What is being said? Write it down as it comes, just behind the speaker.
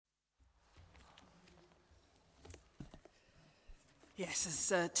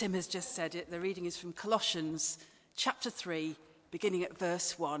Yes, as Tim has just said it, the reading is from Colossians chapter 3, beginning at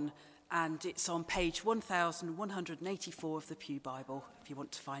verse 1, and it's on page 1184 of the Pew Bible, if you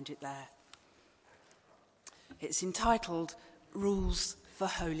want to find it there. It's entitled Rules for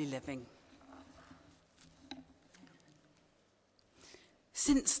Holy Living.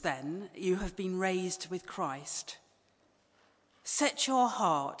 Since then, you have been raised with Christ. Set your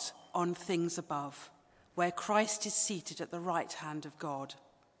heart on things above, where Christ is seated at the right hand of God.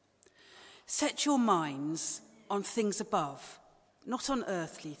 Set your minds on things above, not on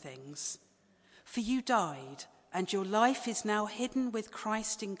earthly things. For you died, and your life is now hidden with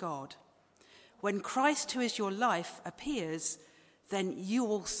Christ in God. When Christ, who is your life, appears, then you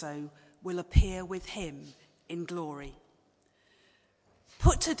also will appear with him in glory.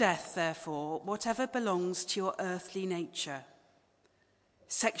 Put to death, therefore, whatever belongs to your earthly nature: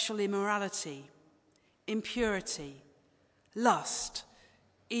 sexual immorality, impurity, lust,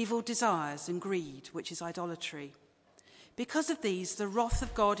 evil desires, and greed, which is idolatry. Because of these, the wrath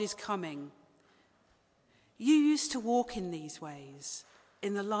of God is coming. You used to walk in these ways,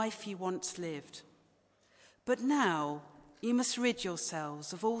 in the life you once lived. But now you must rid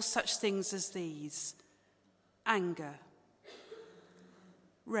yourselves of all such things as these: anger,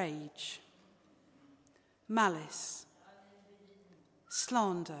 rage, malice,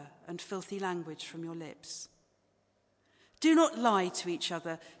 slander, and filthy language from your lips. Do not lie to each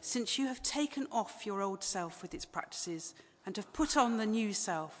other, since you have taken off your old self with its practices and have put on the new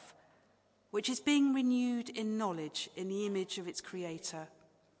self, which is being renewed in knowledge in the image of its creator.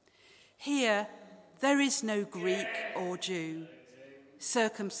 Here there is no Greek or Jew,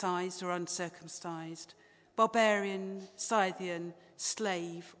 circumcised or uncircumcised, barbarian, Scythian,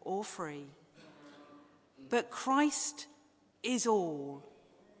 slave or free. But Christ is all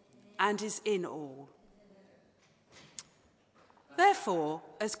and is in all. Therefore,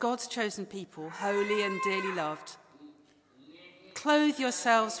 as God's chosen people, holy and dearly loved, clothe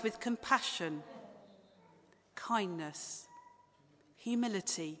yourselves with compassion, kindness,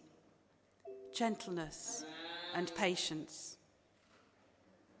 humility, gentleness, and patience.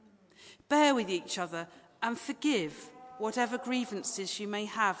 Bear with each other and forgive whatever grievances you may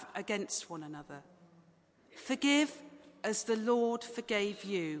have against one another. Forgive as the Lord forgave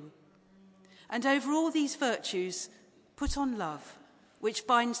you. And over all these virtues, put on love, which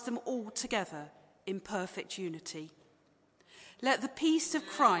binds them all together in perfect unity. Let the peace of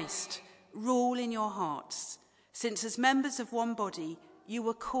Christ rule in your hearts, since as members of one body you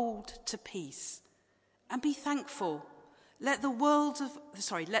were called to peace. And be thankful. Let the word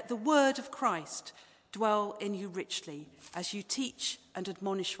of Christ dwell in you richly, as you teach and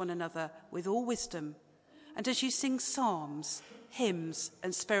admonish one another with all wisdom, and as you sing psalms, hymns,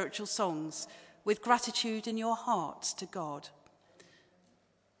 and spiritual songs with gratitude in your hearts to God.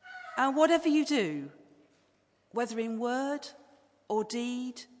 And whatever you do, whether in word or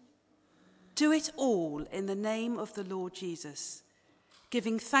deed, do it all in the name of the Lord Jesus,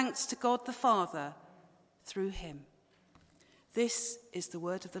 giving thanks to God the Father through him. This is the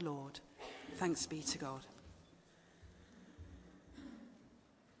word of the Lord. Thanks be to God.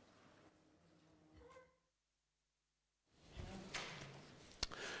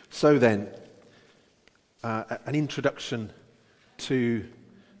 So then, an introduction to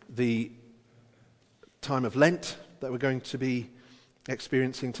the time of Lent that we're going to be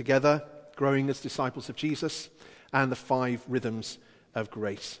experiencing together, growing as disciples of Jesus, and the 5 rhythms of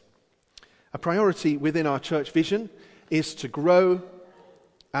grace. A priority within our church vision is to grow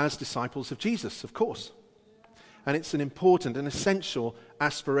as disciples of Jesus, of course. And it's an important and essential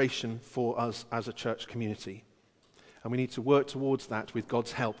aspiration for us as a church community. And we need to work towards that with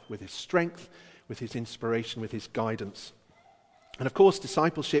God's help, with his strength, with his inspiration, with his guidance. And of course,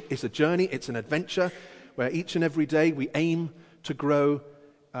 discipleship is a journey, it's an adventure, where each and every day we aim to grow,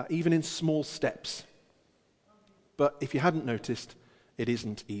 even in small steps. But if you hadn't noticed, it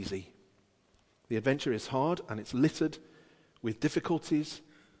isn't easy. The adventure is hard, and it's littered with difficulties,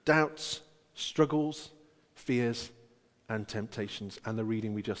 doubts, struggles, fears, and temptations. And the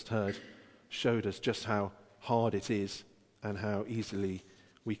reading we just heard showed us just how hard it is and how easily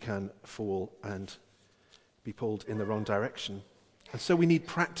we can fall and be pulled in the wrong direction. And so we need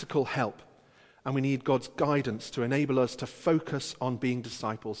practical help, and we need God's guidance to enable us to focus on being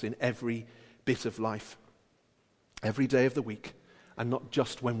disciples in every bit of life, every day of the week, and not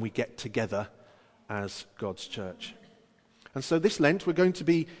just when we get together as God's church. And so this Lent we're going to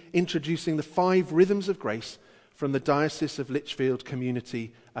be introducing the 5 rhythms of grace from the Diocese of Lichfield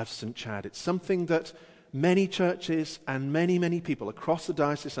community of St. Chad. It's something that many churches and many people across the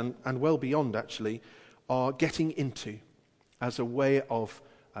diocese and well beyond actually are getting into. as a way of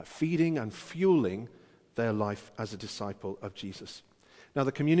feeding and fueling their life as a disciple of Jesus. Now,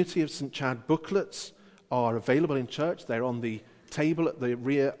 the Community of St. Chad booklets are available in church. They're on the table at the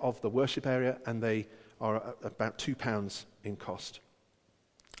rear of the worship area, and they are about £2 in cost.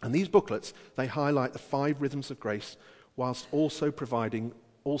 And these booklets, they highlight the 5 rhythms of grace, whilst also providing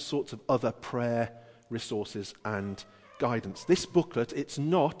all sorts of other prayer resources and guidance. This booklet, it's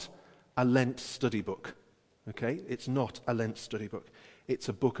not a Lent study book, okay? It's not a Lent study book. It's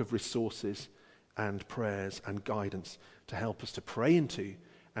a book of resources and prayers and guidance to help us to pray into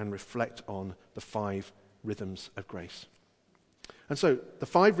and reflect on the 5 rhythms of grace. And so, the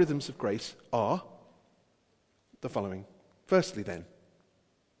 5 rhythms of grace are the following. Firstly then,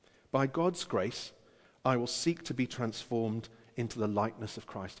 by God's grace, I will seek to be transformed into the likeness of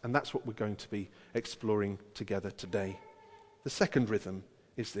Christ. And that's what we're going to be exploring together today. The second rhythm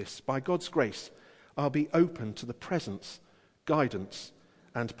is this. By God's grace, I'll be open to the presence, guidance,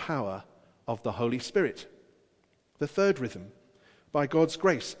 and power of the Holy Spirit. The third rhythm. By God's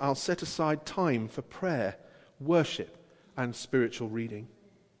grace, I'll set aside time for prayer, worship, and spiritual reading.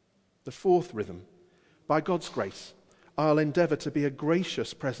 The fourth rhythm. By God's grace, I'll endeavour to be a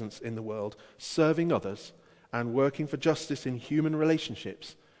gracious presence in the world, serving others and working for justice in human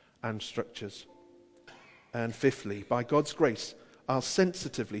relationships and structures. And fifthly, by God's grace, I'll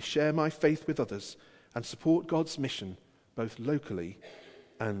sensitively share my faith with others and support God's mission both locally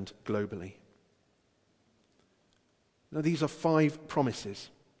and globally. Now, these are 5 promises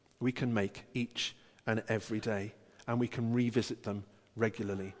we can make each and every day, and we can revisit them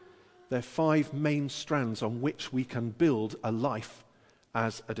regularly. They're 5 main strands on which we can build a life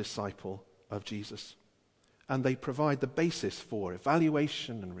as a disciple of Jesus. And they provide the basis for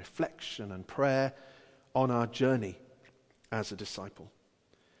evaluation and reflection and prayer on our journey as a disciple.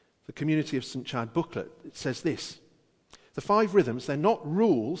 The Community of St. Chad booklet, it says this: the 5 rhythms, they're not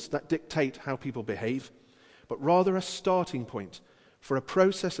rules that dictate how people behave, but rather a starting point for a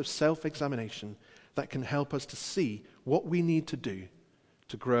process of self-examination that can help us to see what we need to do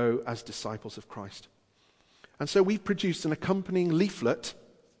to grow as disciples of Christ. And so we've produced an accompanying leaflet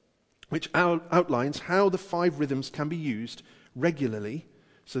which outlines how the 5 rhythms can be used regularly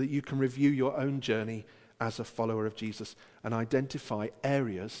so that you can review your own journey as a follower of Jesus and identify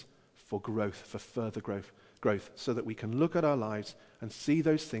areas for growth, for further growth, so that we can look at our lives and see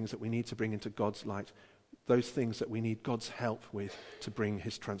those things that we need to bring into God's light, those things that we need God's help with to bring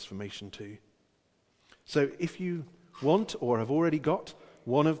his transformation to. So if you want or have already got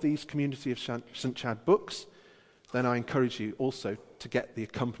one of these Community of St. Chad books, then I encourage you also to get the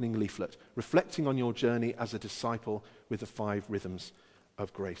accompanying leaflet, reflecting on your journey as a disciple with the 5 rhythms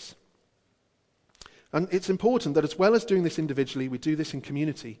of grace. And it's important that as well as doing this individually, we do this in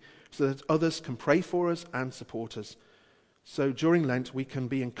community so that others can pray for us and support us. So during Lent, we can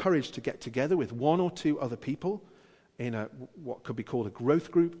be encouraged to get together with 1 or 2 other people in what could be called a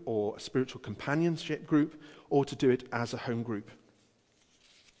growth group or a spiritual companionship group, or to do it as a home group.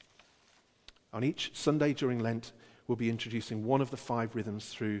 On each Sunday during Lent, we'll be introducing one of the 5 rhythms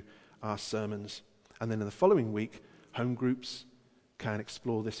through our sermons. And then in the following week, home groups can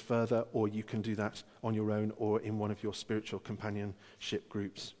explore this further, or you can do that on your own or in one of your spiritual companionship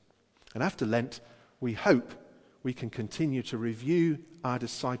groups. And after Lent, we hope we can continue to review our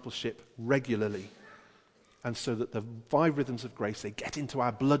discipleship regularly, and so that the 5 rhythms of grace, they get into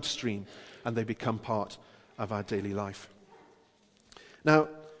our bloodstream and they become part of our daily life. Now,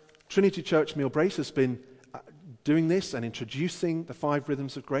 Trinity Church Millbrace has been doing this and introducing the 5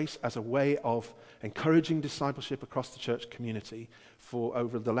 rhythms of grace as a way of encouraging discipleship across the church community for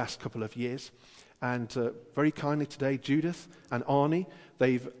over the last couple of years. And very kindly today, Judith and Arnie,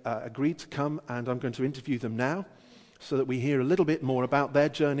 they've agreed to come, and I'm going to interview them now so that we hear a little bit more about their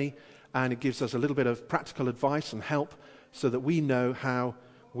journey, and it gives us a little bit of practical advice and help so that we know how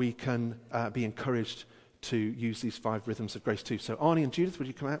we can be encouraged to use these 5 rhythms of grace too. So Arnie and Judith, would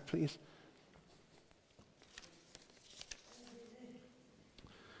you come out, please?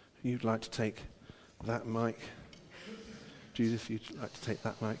 You'd like to take that mic. Judith, you'd like to take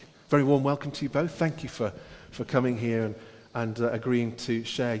that mic. Very warm welcome to you both. Thank you for coming here and agreeing to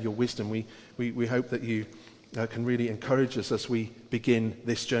share your wisdom. We hope that you can really encourage us as we begin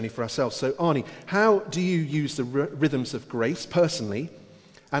this journey for ourselves. So Arnie, how do you use the rhythms of grace personally,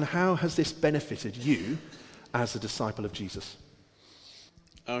 and how has this benefited you as a disciple of Jesus?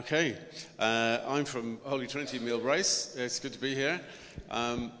 Okay, I'm from Holy Trinity Millbrace. It's good to be here.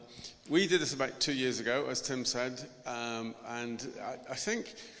 We did this about 2 years ago, as Tim said, and I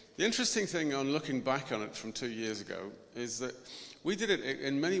think the interesting thing on looking back on it from 2 years ago is that We did it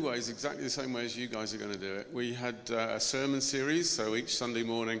in many ways exactly the same way as you guys are going to do it. We had a sermon series, so each Sunday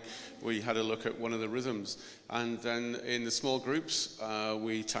morning we had a look at one of the rhythms. And then in the small groups,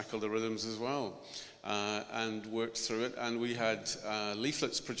 we tackled the rhythms as well and worked through it. And we had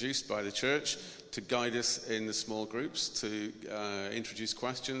leaflets produced by the church to guide us in the small groups, to introduce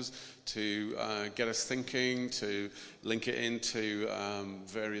questions, to get us thinking, to link it into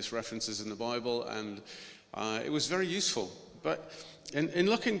various references in the Bible. And it was very useful. But in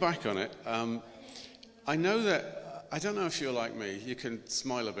looking back on it, I know that, I don't know if you're like me, you can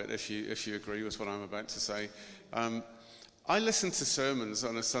smile a bit if you agree with what I'm about to say. I listen to sermons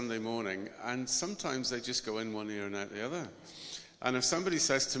on a Sunday morning, and sometimes they just go in one ear and out the other. And if somebody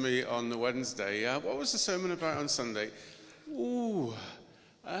says to me on the Wednesday, what was the sermon about on Sunday?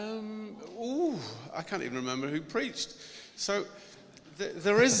 I can't even remember who preached. So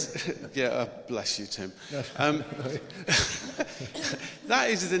there is, bless you, Tim. That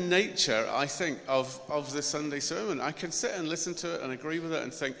is the nature, I think, of the Sunday sermon. I can sit and listen to it and agree with it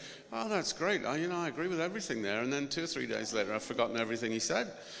and think, oh, that's great. I agree with everything there. And then 2 or 3 days later, I've forgotten everything he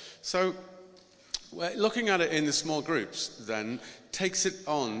said. So looking at it in the small groups then takes it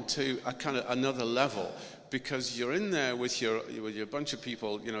on to a kind of another level, because you're in there with your bunch of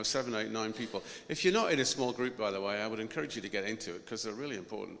people, 7, 8, 9 people. If you're not in a small group, by the way, I would encourage you to get into it because they're really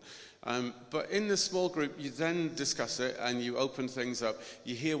important. But in the small group, you then discuss it and you open things up.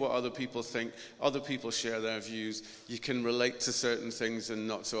 You hear what other people think. Other people share their views. You can relate to certain things and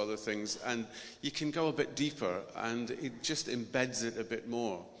not to other things. And you can go a bit deeper, and it just embeds it a bit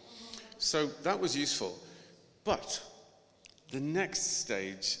more. So that was useful. But the next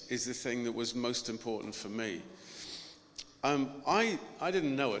stage is the thing that was most important for me. I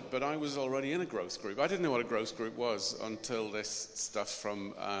didn't know it, but I was already in a growth group. I didn't know what a growth group was until this stuff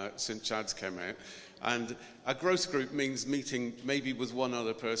from St. Chad's came out. And a growth group means meeting maybe with one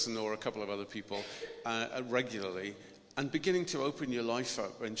other person or a couple of other people regularly and beginning to open your life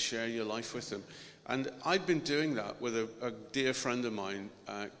up and share your life with them. And I'd been doing that with a dear friend of mine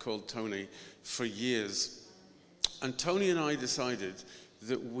called Tony for years. And Tony and I decided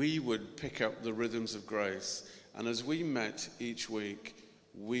that we would pick up the rhythms of grace. And as we met each week,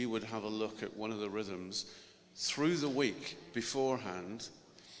 we would have a look at one of the rhythms through the week beforehand.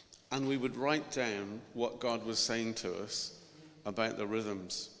 And we would write down what God was saying to us about the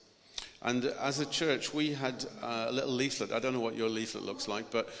rhythms. And as a church, we had a little leaflet. I don't know what your leaflet looks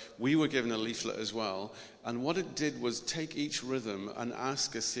like, but we were given a leaflet as well. And what it did was take each rhythm and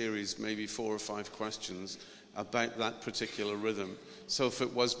ask a series, maybe 4 or 5 questions about that particular rhythm. So if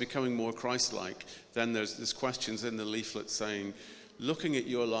it was becoming more Christ-like, then there's questions in the leaflet saying, looking at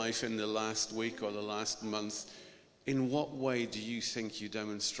your life in the last week or the last month, in what way do you think you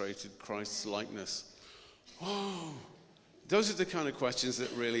demonstrated Christ's likeness? Oh, those are the kind of questions that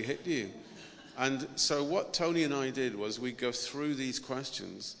really hit you. And so what Tony and I did was we go through these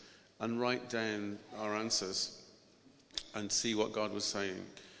questions and write down our answers and see what God was saying.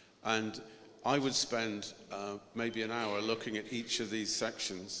 And I would spend maybe an hour looking at each of these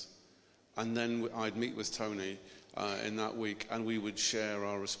sections, and then I'd meet with Tony in that week, and we would share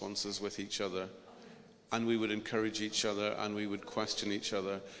our responses with each other, and we would encourage each other, and we would question each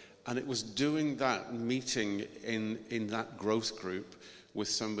other. And it was doing that, meeting in that growth group with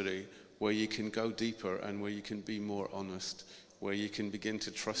somebody where you can go deeper and where you can be more honest, where you can begin to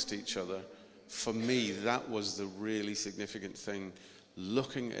trust each other. For me, that was the really significant thing.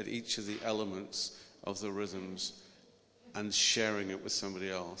 Looking at each of the elements of the rhythms and sharing it with somebody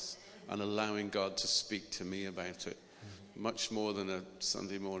else and allowing God to speak to me about it, much more than a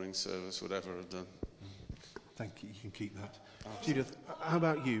Sunday morning service would ever have done. Thank you. You can keep that. Judith, how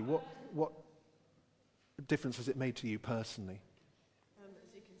about you? What difference has it made to you personally?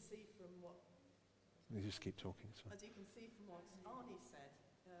 As you can see from what... You just keep talking. As you can see from what Arnie said,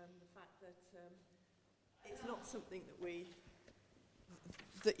 the fact that it's not something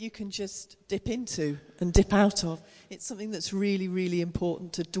that you can just dip into and dip out of. It's something that's really, really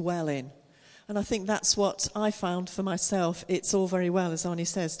important to dwell in. And I think that's what I found for myself. It's all very well, as Arnie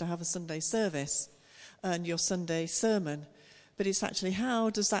says, to have a Sunday service and your Sunday sermon. But it's actually, how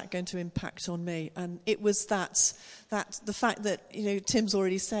does that going to impact on me? And it was that the fact that, Tim's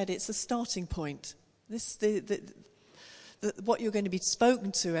already said, it's a starting point. What you're going to be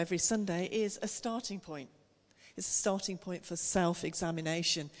spoken to every Sunday is a starting point. It's a starting point for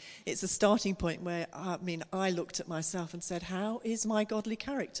self-examination. It's a starting point where, I looked at myself and said, how is my godly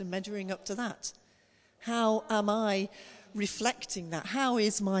character measuring up to that? How am I reflecting that? How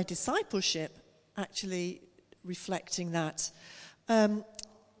is my discipleship actually reflecting that?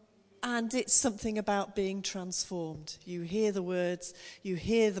 And it's something about being transformed. You hear the words, you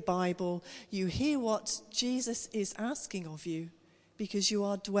hear the Bible, you hear what Jesus is asking of you because you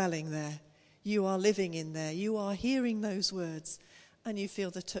are dwelling there. You are living in there. You are hearing those words and you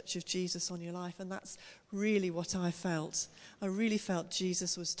feel the touch of Jesus on your life. And that's really what I felt. I really felt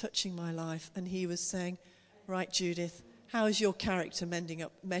Jesus was touching my life and he was saying, right, Judith, how is your character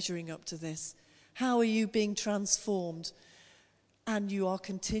measuring up to this? How are you being transformed? And you are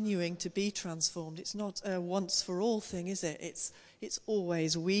continuing to be transformed. It's not a once for all thing, is it? It's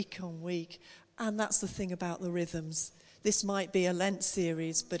always week on week. And that's the thing about the rhythms. This might be a Lent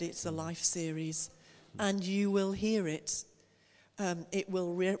series, but it's a life series. And you will hear it. It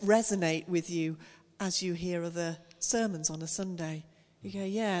will resonate with you as you hear other sermons on a Sunday. You go,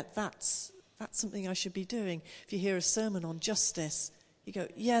 yeah, that's something I should be doing. If you hear a sermon on justice, you go,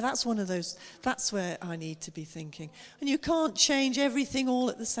 yeah, that's one of those, that's where I need to be thinking. And you can't change everything all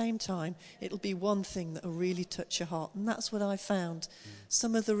at the same time. It'll be one thing that will really touch your heart. And that's what I found.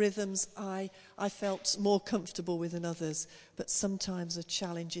 Some of the rhythms I felt more comfortable with than others. But sometimes a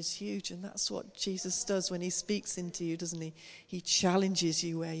challenge is huge. And that's what Jesus does when he speaks into you, doesn't he? He challenges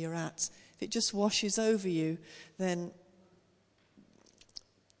you where you're at. If it just washes over you, then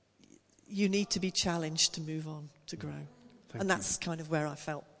you need to be challenged to move on, to grow. Thank and you. that's kind of where I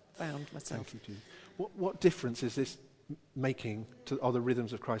found myself. Thank you, Judy. What difference is this making are the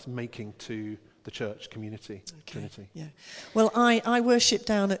rhythms of Christ making to the church community, Trinity? Yeah. Well, I worship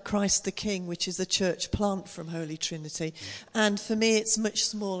down at Christ the King, which is a church plant from Holy Trinity. And for me, it's much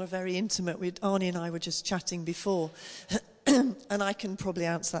smaller, very intimate. Arnie and I were just chatting before, and I can probably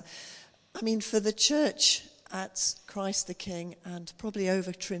answer that. I mean, for the church at Christ the King and probably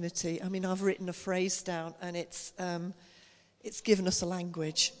over Trinity, I mean, I've written a phrase down, and it's given us a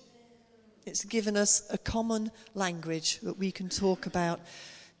language. It's given us a common language that we can talk about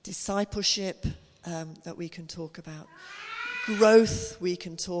discipleship, that we can talk about growth, we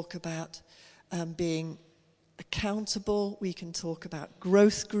can talk about being accountable, we can talk about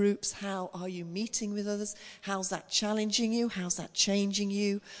growth groups. How are you meeting with others? How's that challenging you? How's that changing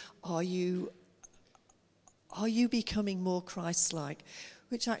you? Are you becoming more Christ-like?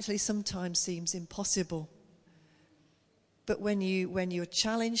 Which actually sometimes seems impossible. But when you're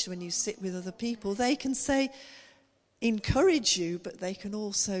challenged, when you sit with other people, they can encourage you, but they can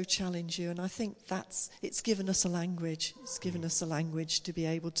also challenge you. And I think it's given us a language. It's given us a language to be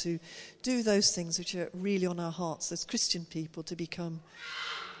able to do those things which are really on our hearts as Christian people to become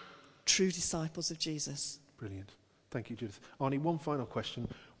true disciples of Jesus. Brilliant. Thank you, Judith. Arnie, one final question.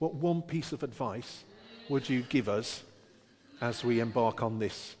 What one piece of advice would you give us as we embark on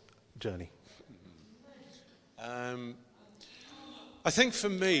this journey? I think for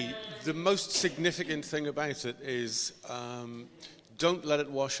me, the most significant thing about it is don't let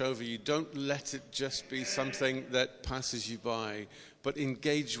it wash over you. Don't let it just be something that passes you by, but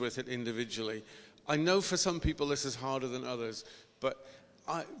engage with it individually. I know for some people this is harder than others, but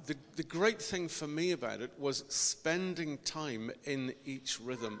the great thing for me about it was spending time in each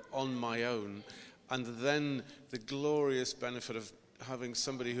rhythm on my own, and then the glorious benefit of having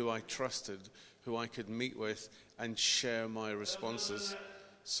somebody who I trusted, who I could meet with and share my responses.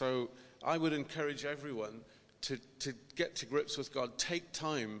 So I would encourage everyone to get to grips with God. Take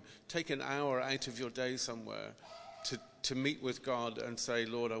time, take an hour out of your day somewhere to meet with God and say,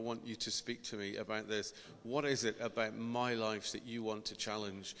 Lord, I want you to speak to me about this. What is it about my life that you want to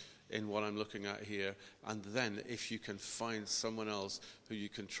challenge in what I'm looking at here? And then if you can find someone else who you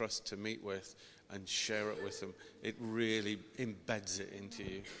can trust to meet with and share it with them, it really embeds it into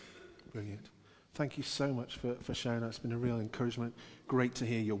you. Brilliant. Thank you so much for sharing that. It's been a real encouragement. Great to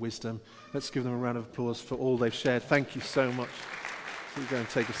hear your wisdom. Let's give them a round of applause for all they've shared. Thank you so much. So you go and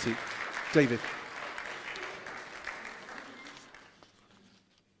take a seat. David.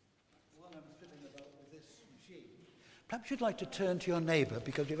 While I'm fiddling about with this machine, perhaps you'd like to turn to your neighbour,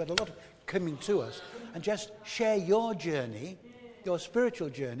 because we've had a lot of coming to us, and just share your journey, your spiritual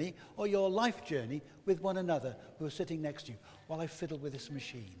journey, or your life journey with one another who are sitting next to you while I fiddle with this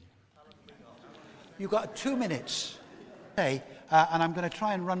machine. You've got 2 minutes, okay, and I'm going to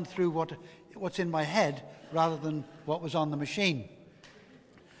try and run through what's in my head rather than what was on the machine.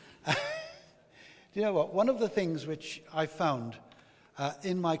 Do you know what? One of the things which I found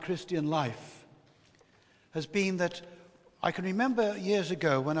in my Christian life has been that I can remember years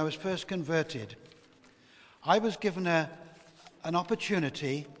ago when I was first converted, I was given an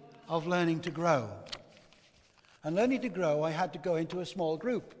opportunity of learning to grow. And learning to grow, I had to go into a small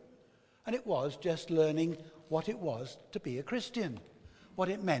group. And it was just learning what it was to be a Christian, what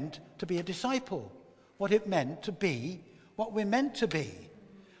it meant to be a disciple, what it meant to be what we're meant to be.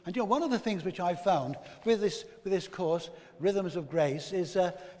 And one of the things which I found with this course, Rhythms of Grace, is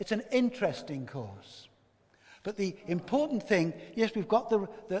it's an interesting course. But the important thing, yes, we've got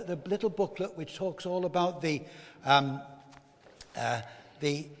the little booklet which talks all about the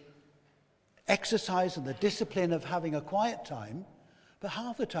exercise and the discipline of having a quiet time, but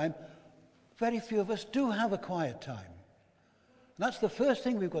half the time, very few of us do have a quiet time. And that's the first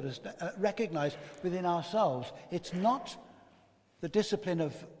thing we've got to recognize within ourselves. It's not the discipline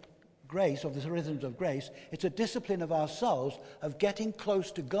of grace, or the rhythms of grace. It's a discipline of ourselves of getting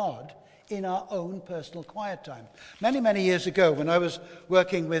close to God in our own personal quiet time. Many, many years ago, when I was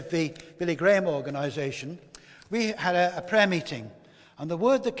working with the Billy Graham organization, we had a prayer meeting. And the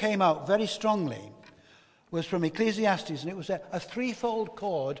word that came out very strongly was from Ecclesiastes, and it was that a threefold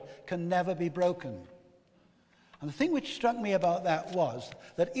cord can never be broken. And the thing which struck me about that was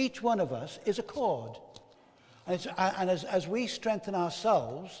that each one of us is a cord. And as we strengthen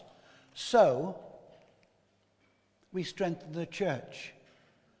ourselves, so we strengthen the church.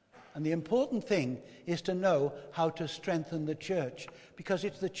 And the important thing is to know how to strengthen the church, because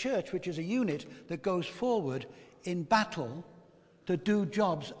it's the church which is a unit that goes forward in battle to do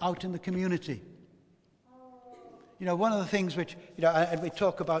jobs out in the community. One of the things which, and we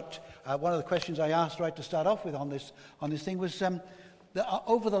talk about, one of the questions I asked right to start off with on this thing was that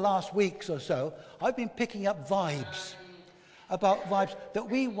over the last weeks or so, I've been picking up vibes that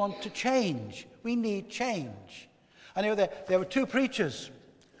we want to change. We need change. And there were two preachers.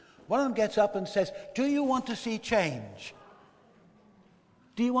 One of them gets up and says, "Do you want to see change?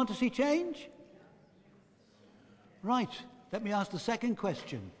 Do you want to see change?" Right. Let me ask the second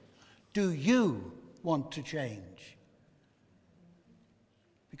question. Do you want to change?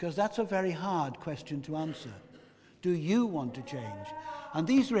 Because that's a very hard question to answer. Do you want to change? And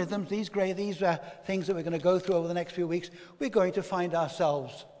these rhythms, these things that we're going to go through over the next few weeks, we're going to find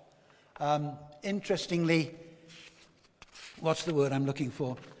ourselves, interestingly, what's the word I'm looking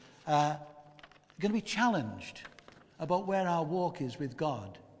for? Going to be challenged about where our walk is with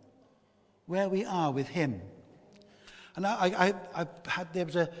God, where we are with Him. And there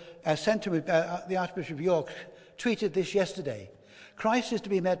was a sentiment, the Archbishop of York tweeted this yesterday. Christ is to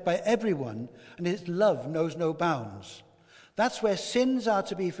be met by everyone, and his love knows no bounds. That's where sins are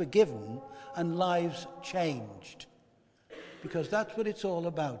to be forgiven and lives changed. Because that's what it's all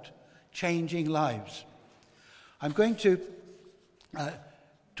about, changing lives. I'm going to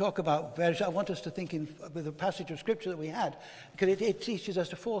talk about various, I want us to think with the passage of scripture that we had, because it teaches us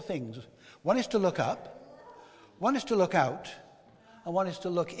four things. One is to look up, one is to look out, and one is to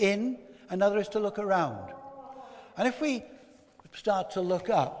look in, another is to look around. And if we start to look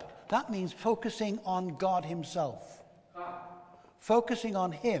up, that means focusing on God himself. Focusing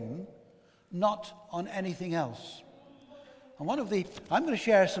on him, not on anything else. And I'm going to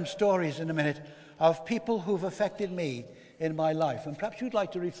share some stories in a minute of people who've affected me in my life. And perhaps you'd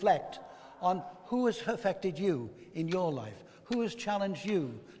like to reflect on who has affected you in your life, who has challenged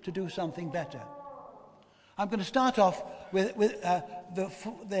you to do something better. I'm going to start off with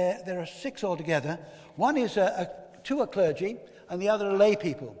there are six altogether. One is two are clergy, and the other are lay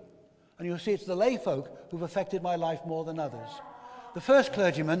people. And you'll see it's the lay folk who've affected my life more than others. The first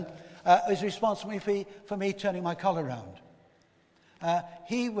clergyman is responsible for me turning my collar round.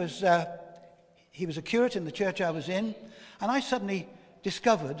 He was a curate in the church I was in, and I suddenly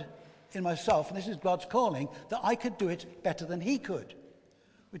discovered in myself, and this is God's calling, that I could do it better than he could.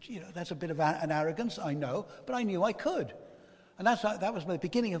 Which, that's a bit of an arrogance, I know, but I knew I could. And that was the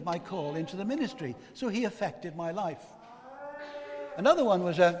beginning of my call into the ministry. So he affected my life. Another one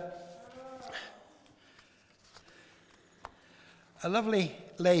was a lovely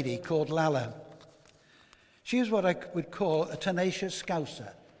lady called Lala. She was what I would call a tenacious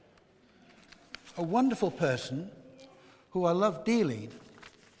scouser. A wonderful person who I loved dearly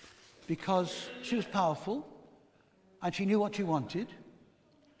because she was powerful and she knew what she wanted.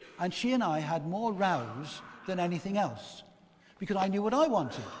 And she and I had more rows than anything else because I knew what I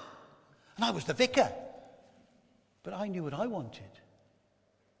wanted. And I was the vicar. But I knew what I wanted.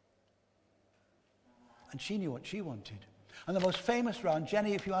 And she knew what she wanted. And the most famous round,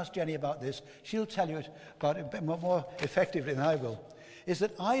 Jenny, if you ask Jenny about this, she'll tell you about it more effectively than I will, is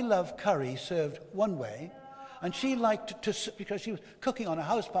that I love curry served one way, and she liked to, because she was cooking on a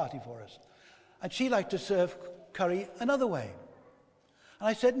house party for us, and she liked to serve curry another way. And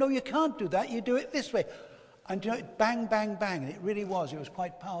I said, no, you can't do that, you do it this way. And bang, bang, bang, and it really was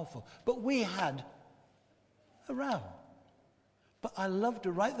quite powerful. But we had a row. But I loved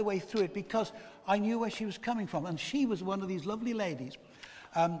her right the way through it because I knew where she was coming from. And she was one of these lovely ladies.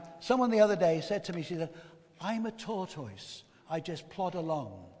 Someone the other day said to me, she said, I'm a tortoise. I just plod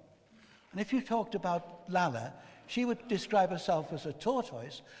along. And if you talked about Lala, she would describe herself as a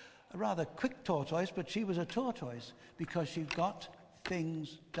tortoise, a rather quick tortoise, but she was a tortoise because she got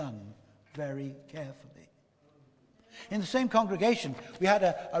things done very carefully. In the same congregation, we had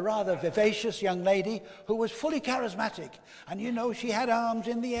a rather vivacious young lady who was fully charismatic. And you know, she had arms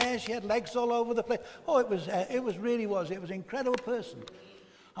in the air, she had legs all over the place. Oh, it was an incredible person.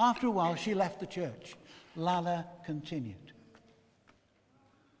 After a while, she left the church. Lala continued.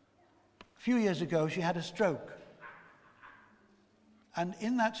 A few years ago, she had a stroke. And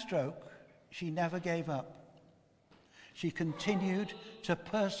in that stroke, she never gave up. She continued to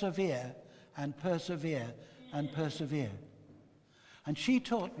persevere and persevere and persevere. And she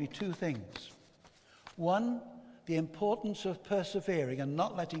taught me two things. One, the importance of persevering and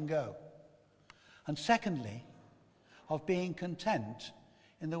not letting go. And secondly, of being content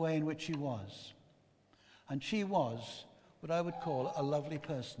in the way in which she was. And she was what I would call a lovely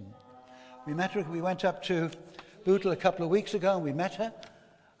person. We met her, we went up to Bootle a couple of weeks ago and we met her.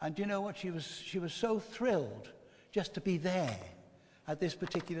 And you know what? She was so thrilled just to be there at this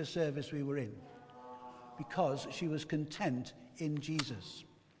particular service we were in, because she was content in Jesus.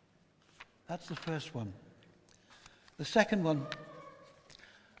 That's the first one. The second one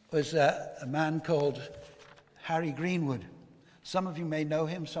was a man called Harry Greenwood. Some of you may know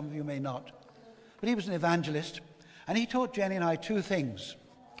him, some of you may not. But he was an evangelist, and he taught Jenny and I two things.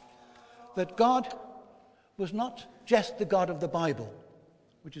 That God was not just the God of the Bible,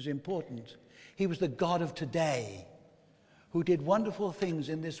 which is important. He was the God of today, who did wonderful things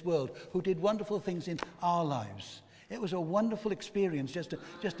in this world, who did wonderful things in our lives. It was a wonderful experience just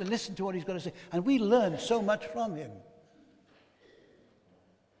to listen to what he's got to say. And we learned so much from him.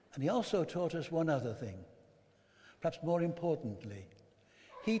 And he also taught us one other thing. Perhaps more importantly,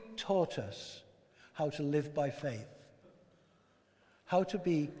 he taught us how to live by faith. How to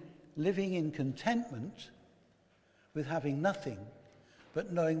be living in contentment with having nothing,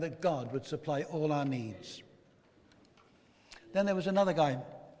 but knowing that God would supply all our needs. Then there was another guy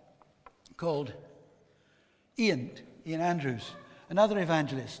called Ian Andrews, another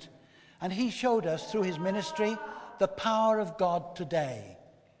evangelist. And he showed us through his ministry the power of God today.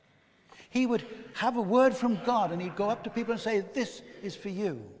 He would have a word from God and he'd go up to people and say, "This is for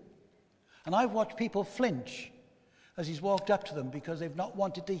you." And I've watched people flinch as he's walked up to them because they've not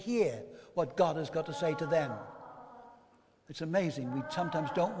wanted to hear what God has got to say to them. It's amazing. We sometimes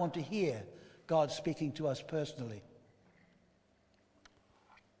don't want to hear God speaking to us personally.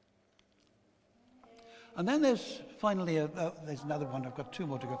 And then there's finally, there's another one. I've got two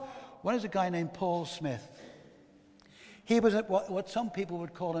more to go. One is a guy named Paul Smith. He was what some people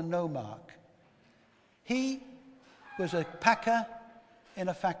would call a no-mark. He was a packer in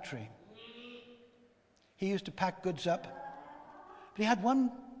a factory. He used to pack goods up. But he had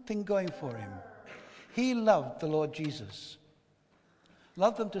one thing going for him. He loved the Lord Jesus.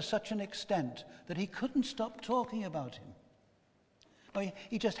 Loved them to such an extent that he couldn't stop talking about him.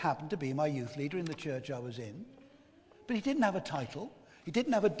 He just happened to be my youth leader in the church I was in. But he didn't have a title. He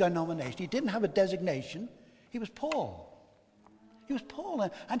didn't have a denomination. He didn't have a designation. He was Paul. He was Paul,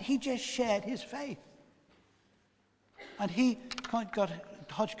 and he just shared his faith. And he got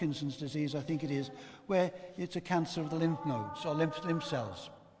Hodgkinson's disease, I think it is, where it's a cancer of the lymph nodes or lymph cells.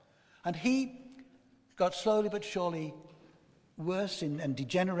 And he got slowly but surely worse and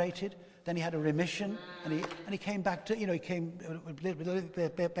degenerated. Then he had a remission, and he came back to, he came a little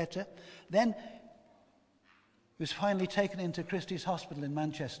bit better. Then he was finally taken into Christie's Hospital in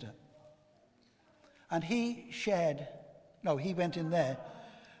Manchester. And he went in there,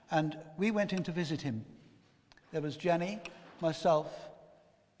 and we went in to visit him. There was Jenny, myself,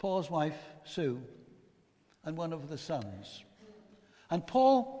 Paul's wife, Sue, and one of the sons. And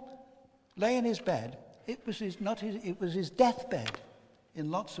Paul lay in his bed. It was his deathbed in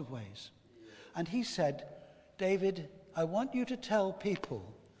lots of ways. And he said, "David, I want you to tell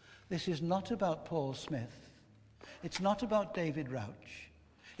people this is not about Paul Smith. It's not about David Rauch.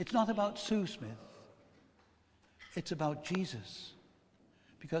 It's not about Sue Smith. It's about Jesus,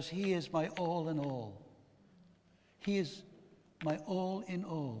 because he is my all in all. He is my all in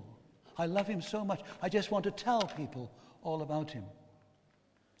all. I love him so much. I just want to tell people all about him."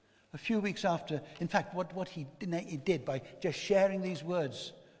 A few weeks after, in fact, what he did by just sharing these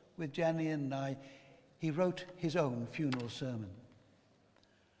words with Jenny and I, he wrote his own funeral sermon.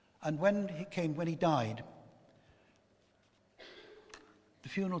 And when he died, the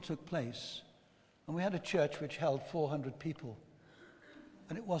funeral took place, and we had a church which held 400 people,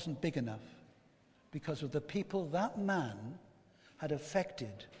 and it wasn't big enough because of the people that man had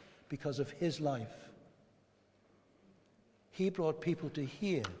affected because of his life. He brought people to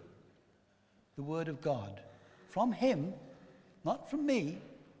hear the word of God from him, not from me,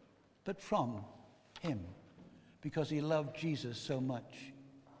 but from him, because he loved Jesus so much.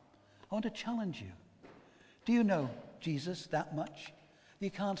 I want to challenge you. Do you know Jesus that much? You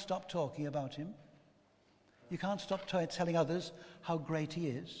can't stop talking about him. You can't stop telling others how great he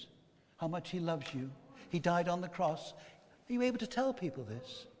is, how much he loves you. He died on the cross. Are you able to tell people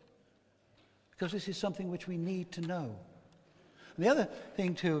this? Because this is something which we need to know. And the other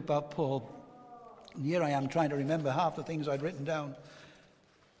thing too about Paul, and here I am trying to remember half the things I'd written down.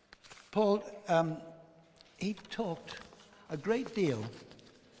 Paul, he talked a great deal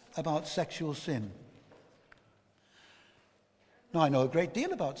about sexual sin. Now, I know a great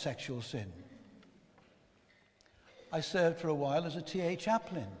deal about sexual sin. I served for a while as a TA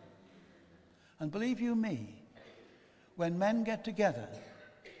chaplain. And believe you me, when men get together,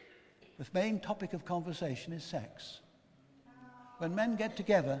 the main topic of conversation is sex. When men get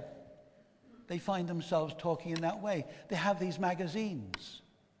together, they find themselves talking in that way. They have these magazines.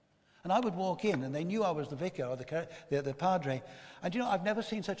 And I would walk in, and they knew I was the vicar or the padre. And you know, I've never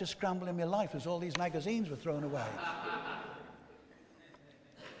seen such a scramble in my life as all these magazines were thrown away.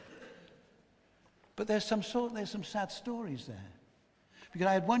 But there's some sad stories there. Because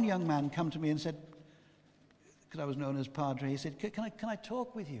I had one young man come to me and said, because I was known as padre, he said, can I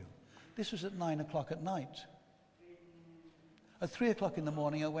talk with you? This was at 9 o'clock at night. At 3 o'clock in the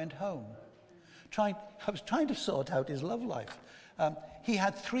morning, I went home. I was trying to sort out his love life. He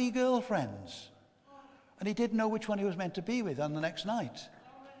had 3 girlfriends, and he didn't know which one he was meant to be with on the next night.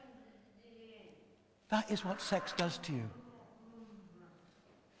 That is what sex does to you.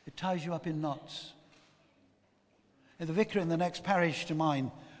 It ties you up in knots. And the vicar in the next parish to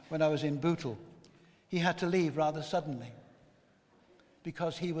mine, when I was in Bootle, he had to leave rather suddenly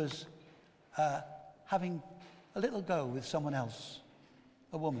because he was having a little go with someone else,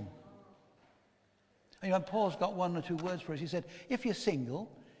 a woman. And you know, Paul's got 1 or 2 words for us. He said, if you're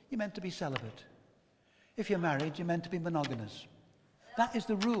single, you're meant to be celibate. If you're married, you're meant to be monogamous. That is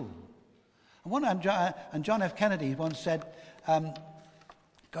the rule. And John F. Kennedy once said,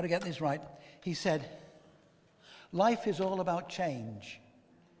 got to get this right, he said, life is all about change.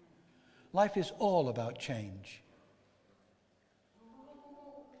 Life is all about change.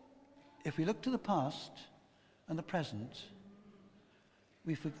 If we look to the past and the present,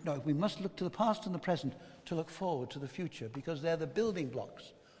 we must look to the past and the present to look forward to the future, because they're the building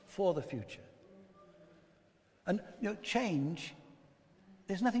blocks for the future. And you know, change,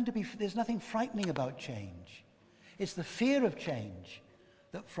 there's nothing frightening about change. It's the fear of change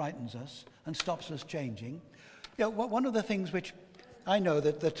that frightens us and stops us changing. You know, one of the things which I know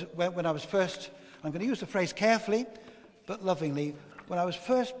that when I was first, I'm going to use the phrase carefully but lovingly, when I was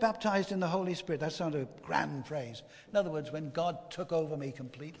first baptized in the Holy Spirit, that sounded a grand phrase. In other words, when God took over me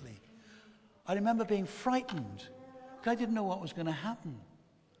completely, I remember being frightened because I didn't know what was going to happen.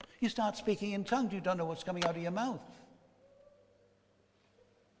 You start speaking in tongues, you don't know what's coming out of your mouth.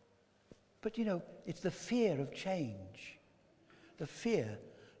 But you know, it's the fear of change, the fear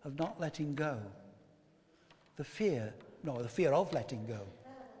of not letting go, the fear of letting go.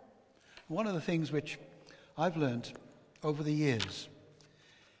 One of the things which I've learned over the years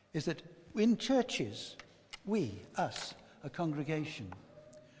is that in churches, us, a congregation,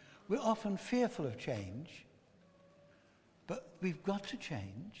 we're often fearful of change, but we've got to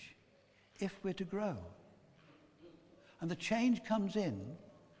change if we're to grow. And the change comes in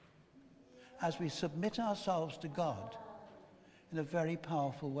as we submit ourselves to God in a very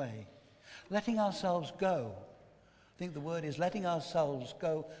powerful way. Letting ourselves go. I think the word is letting ourselves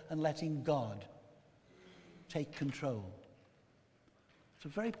go and letting God take control. It's a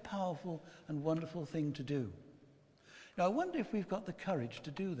very powerful and wonderful thing to do. Now, I wonder if we've got the courage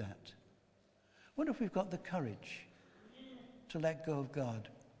to do that. I wonder if we've got the courage to let go of God.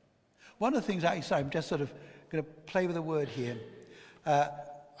 One of the things, I'm just sort of going to play with a word here.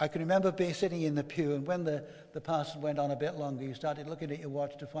 I can remember sitting in the pew, and when the pastor went on a bit longer, you started looking at your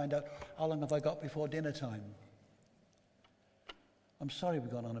watch to find out, how long have I got before dinner time? I'm sorry we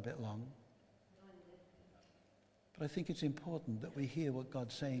got on a bit long. But I think it's important that we hear what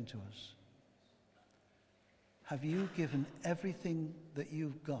God's saying to us. Have you given everything that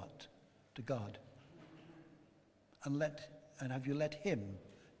you've got to God? And have you let him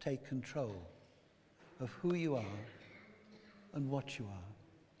take control of who you are and what you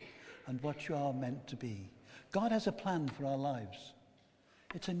are and what you are meant to be? God has a plan for our lives.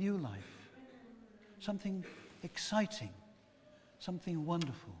 It's a new life, something exciting, something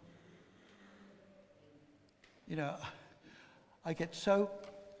wonderful. You know, I get so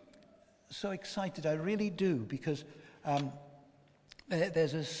excited, I really do, because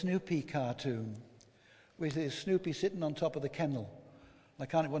There's a Snoopy cartoon with Snoopy sitting on top of the kennel. I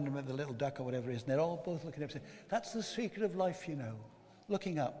can't remember the little duck or whatever it is, and they're all both looking up. That's the secret of life, you know,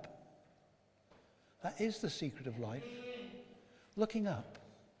 looking up. That is the secret of life, looking up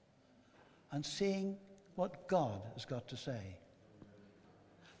and seeing what God has got to say.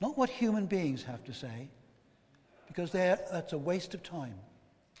 Not what human beings have to say, because that's a waste of time.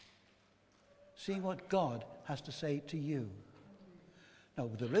 Seeing what God has to say to you. Now,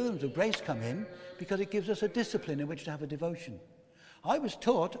 the rhythms of grace come in because it gives us a discipline in which to have a devotion. I was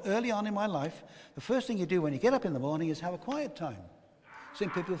taught early on in my life, the first thing you do when you get up in the morning is have a quiet time.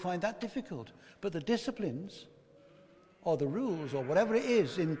 Some people find that difficult. But the disciplines, or the rules, or whatever it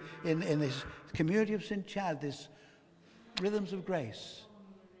is in this community of St. Chad, this rhythms of grace,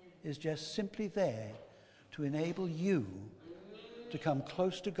 is just simply there to enable you to come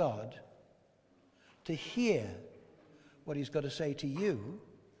close to God, to hear what he's got to say to you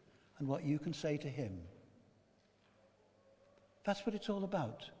and what you can say to him. That's what it's all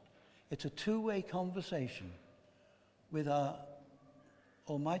about. It's a two-way conversation with our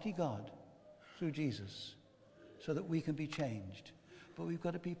Almighty God through Jesus so that we can be changed. But we've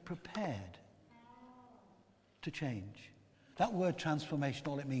got to be prepared to change. That word transformation,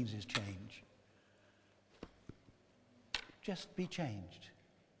 all it means is change. Just be changed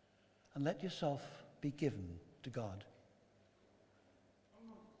and let yourself be given to God.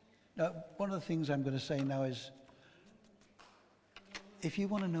 Now, one of the things I'm going to say now is, if you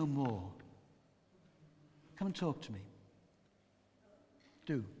want to know more, come and talk to me.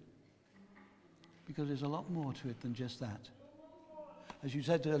 Do. Because there's a lot more to it than just that. As you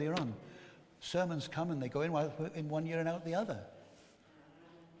said earlier on, sermons come and they go in one year and out the other.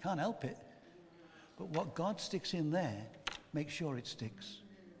 Can't help it. But what God sticks in there, make sure it sticks.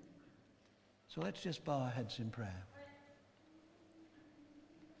 So let's just bow our heads in prayer.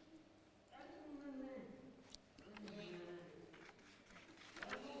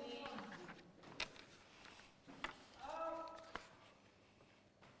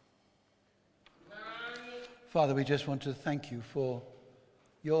 Father, we just want to thank you for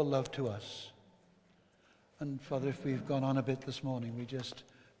your love to us. And Father, if we've gone on a bit this morning, we just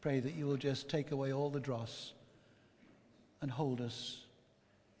pray that you will just take away all the dross and hold us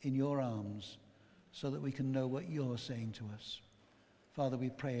in your arms so that we can know what you're saying to us. Father, we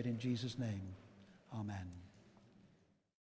pray it in Jesus' name. Amen.